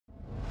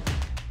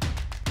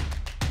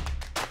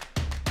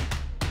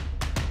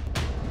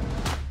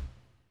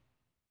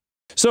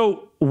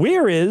So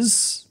where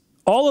is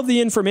all of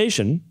the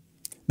information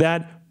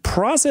that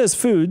processed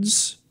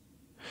foods,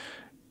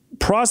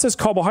 processed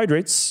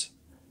carbohydrates,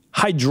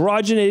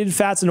 hydrogenated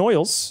fats and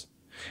oils,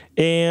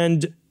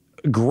 and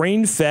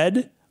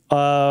grain-fed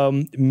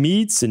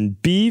meats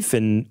and beef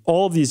and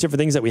all of these different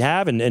things that we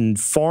have and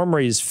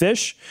farm-raised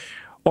fish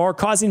are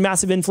causing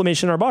massive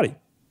inflammation in our body?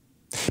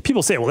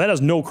 People say, well, that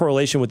has no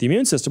correlation with the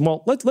immune system.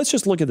 Well, let's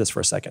just look at this for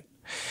a second.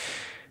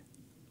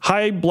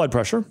 High blood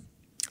pressure,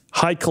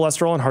 high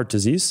cholesterol and heart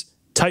disease,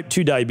 type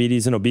 2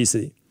 diabetes, and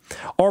obesity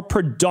are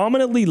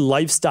predominantly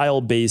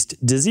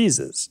lifestyle-based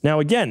diseases.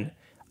 Now, again,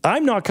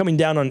 I'm not coming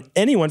down on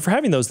anyone for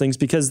having those things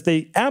because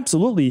they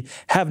absolutely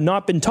have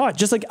not been taught.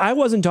 Just like I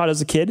wasn't taught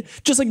as a kid,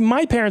 just like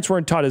my parents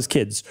weren't taught as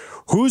kids.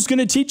 Who's going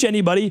to teach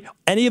anybody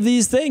any of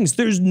these things?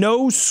 There's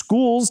no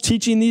schools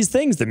teaching these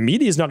things. The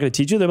media is not going to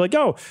teach you. They're like,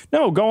 oh,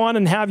 no, go on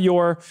and have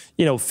your,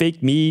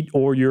 fake meat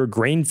or your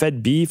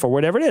grain-fed beef or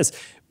whatever it is.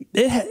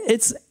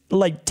 It's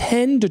like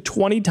 10 to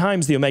 20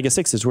 times the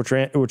omega-6s,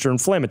 which are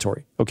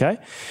inflammatory, okay?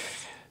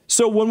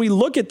 So when we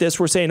look at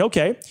this, we're saying,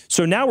 okay,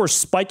 so now we're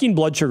spiking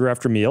blood sugar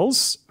after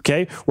meals,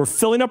 okay? We're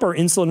filling up our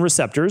insulin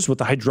receptors with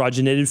the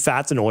hydrogenated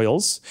fats and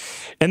oils.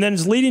 And then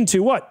it's leading to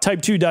what?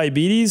 Type 2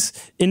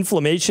 diabetes,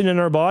 inflammation in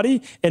our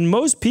body. And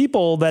most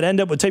people that end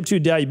up with type 2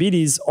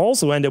 diabetes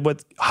also end up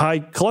with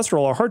high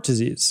cholesterol or heart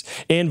disease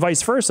and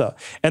vice versa.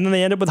 And then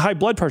they end up with high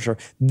blood pressure.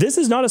 This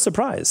is not a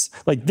surprise.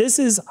 Like, this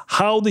is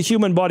how the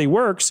human body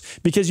works,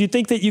 because you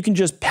think that you can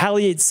just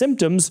palliate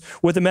symptoms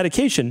with a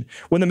medication,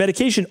 when the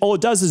medication, all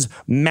it does is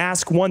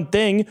mask one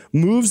thing,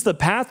 moves the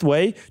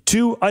pathway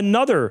to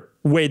another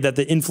way that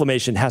the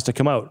inflammation has to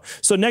come out.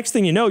 So next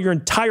thing you know, your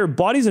entire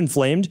body's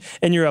inflamed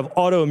and you have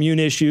autoimmune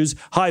issues,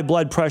 high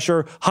blood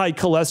pressure, high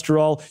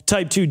cholesterol,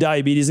 type 2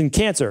 diabetes, and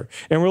cancer.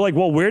 And we're like,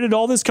 well, where did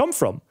all this come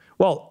from?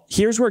 Well,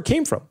 here's where it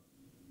came from.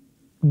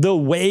 The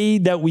way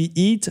that we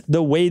eat,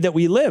 the way that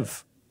we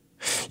live.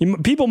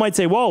 People might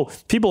say, whoa,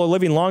 people are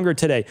living longer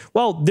today.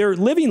 Well, they're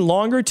living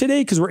longer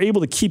today because we're able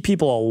to keep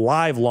people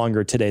alive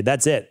longer today.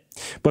 That's it.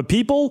 But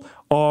people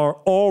are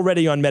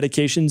already on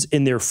medications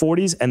in their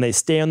 40s and they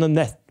stay on them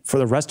for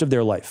the rest of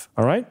their life.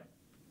 All right?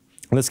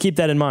 Let's keep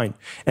that in mind.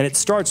 And it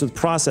starts with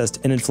processed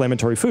and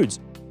inflammatory foods.